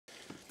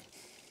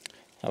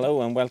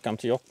Hello and welcome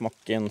to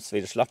Jokkmokk in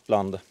Swedish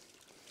Lapland.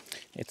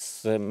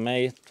 It's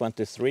May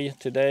 23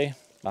 today,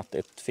 but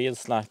it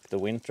feels like the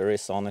winter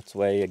is on its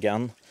way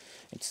again.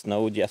 It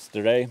snowed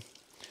yesterday,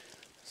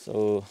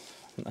 so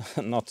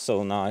not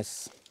so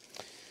nice.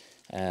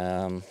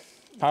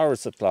 Power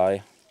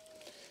supply,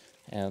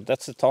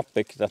 that's a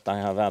topic that I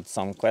have had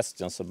some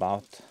questions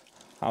about.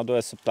 How do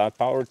I supply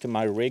power to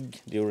my rig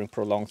during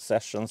prolonged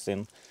sessions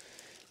in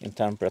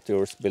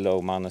temperatures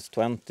below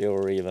 -20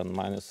 or even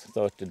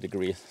 -30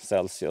 degrees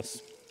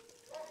Celsius?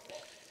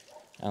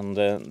 And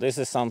this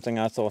is something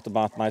I thought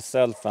about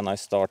myself when I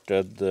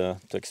started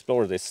to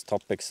explore this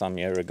topic some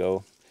year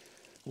ago.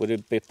 Would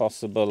it be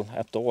possible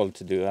at all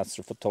to do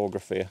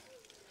astrophotography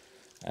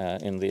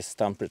in these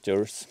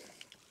temperatures?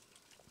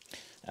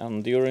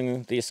 And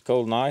during these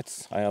cold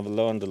nights I have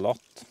learned a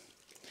lot,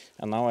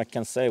 and now I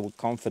can say with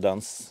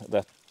confidence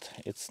that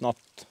it's not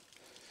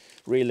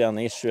really an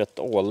issue at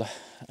all,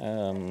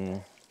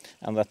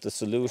 and that the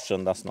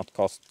solution does not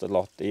cost a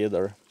lot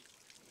either.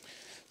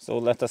 So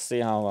let us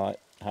see how I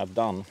have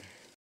done.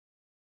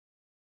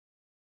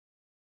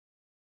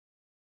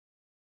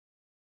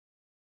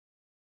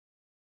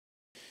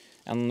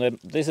 And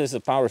this is a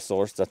power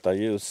source that I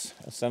use,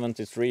 a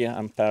 73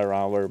 ampere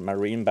hour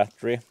marine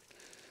battery.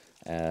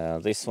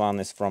 This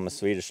one is from a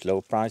Swedish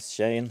low price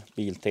chain,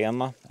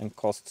 Biltema, and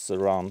costs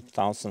around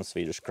 1,000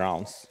 Swedish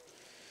crowns,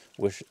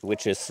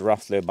 which is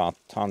roughly about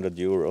 100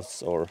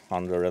 euros or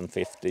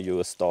 150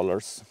 US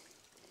dollars.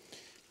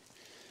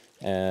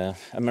 A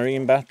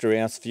marine battery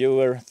has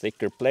fewer,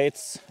 thicker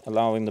plates,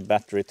 allowing the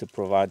battery to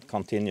provide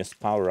continuous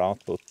power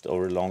output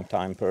over long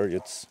time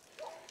periods.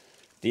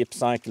 Deep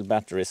cycle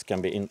batteries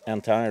can be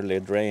entirely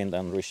drained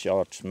and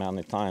recharged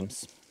many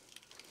times.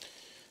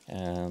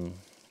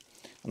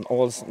 And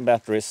all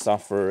batteries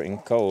suffer in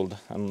cold,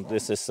 and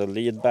this is a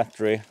lead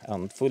battery,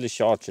 and fully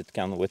charged it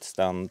can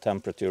withstand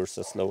temperatures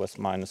as low as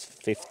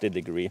 -50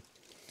 degrees.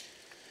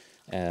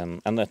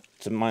 And at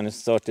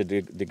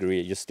 -30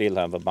 degrees you still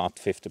have about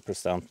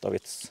 50% of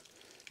its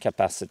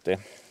capacity.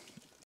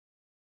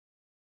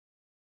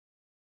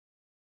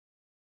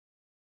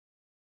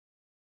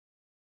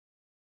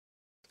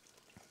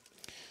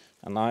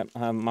 And I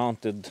have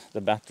mounted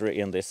the battery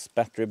in this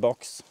battery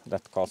box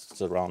that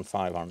costs around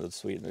 500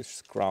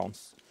 Swedish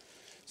crowns.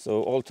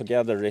 So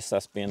altogether this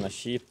has been a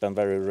cheap and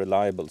very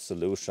reliable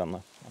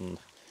solution, and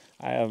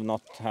I have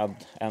not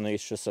had any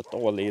issues at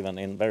all, even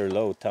in very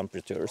low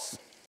temperatures.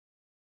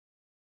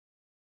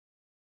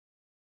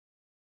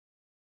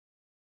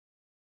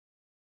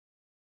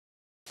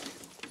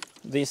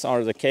 These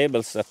are the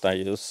cables that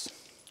I use.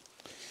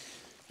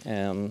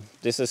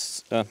 This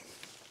is a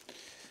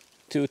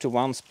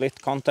 2-to-1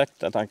 split contact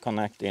that I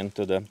connect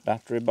into the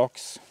battery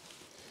box,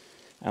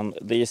 and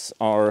these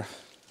are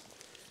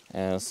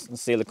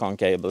silicone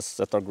cables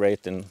that are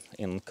great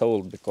in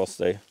cold because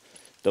they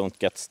don't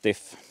get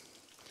stiff.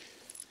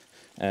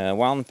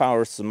 One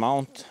powers the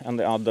mount and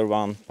the other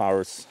one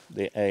powers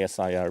the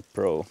ASIR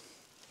Pro.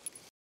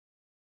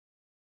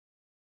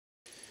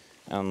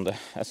 And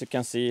as you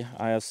can see,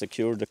 I have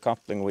secured the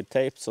coupling with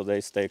tape so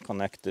they stay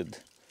connected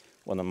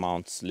when the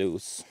mount's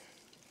loose.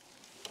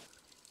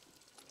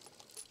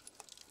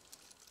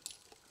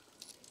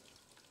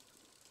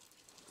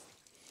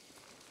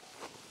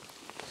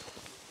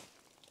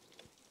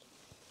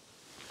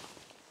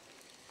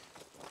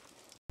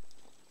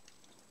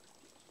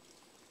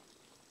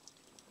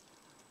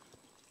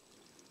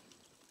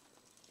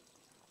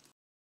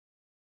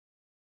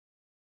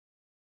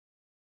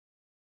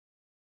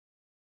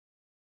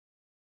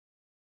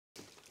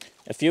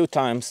 A few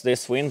times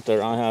this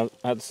winter I have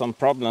had some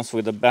problems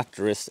with the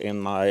batteries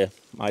in my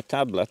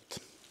tablet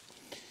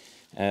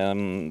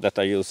that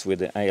I use with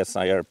the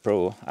ASIR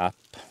Pro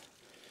app.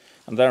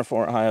 And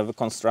therefore I have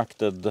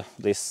constructed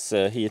this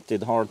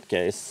heated hard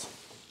case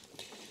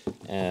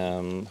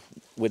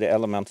with the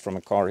element from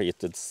a car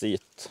heated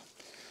seat.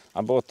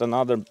 I bought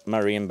another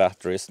marine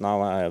batteries,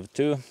 now I have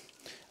two,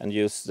 and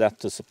use that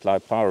to supply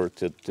power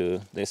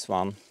to this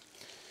one,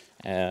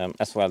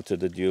 as well to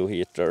the dew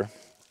heater.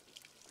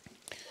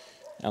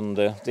 And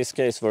this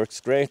case works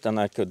great, and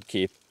I could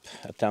keep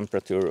a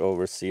temperature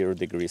over 0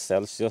 degrees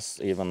Celsius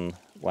even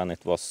when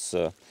it was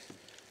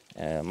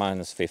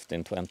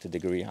 -15-20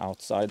 degrees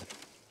outside.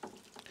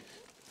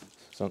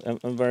 So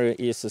a very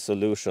easy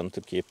solution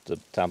to keep the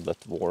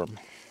tablet warm.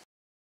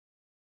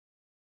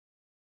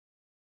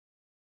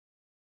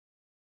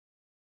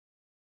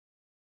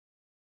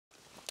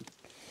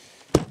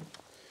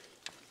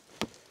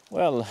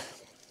 Well,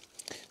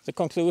 the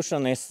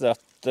conclusion is that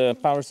the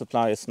power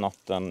supply is not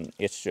an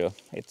issue.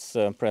 It's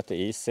pretty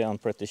easy and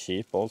pretty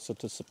cheap also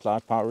to supply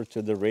power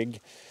to the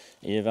rig,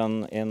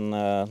 even in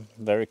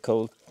very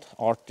cold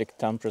Arctic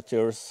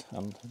temperatures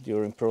and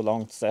during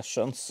prolonged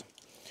sessions.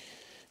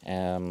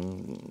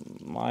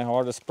 My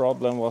hardest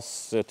problem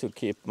was to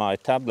keep my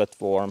tablet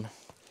warm,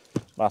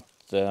 but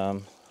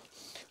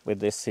with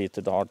this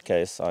heated hard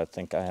case I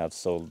think I have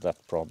solved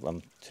that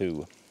problem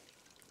too.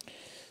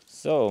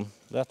 So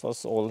that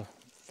was all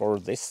for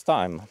this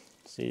time.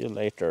 See you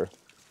later.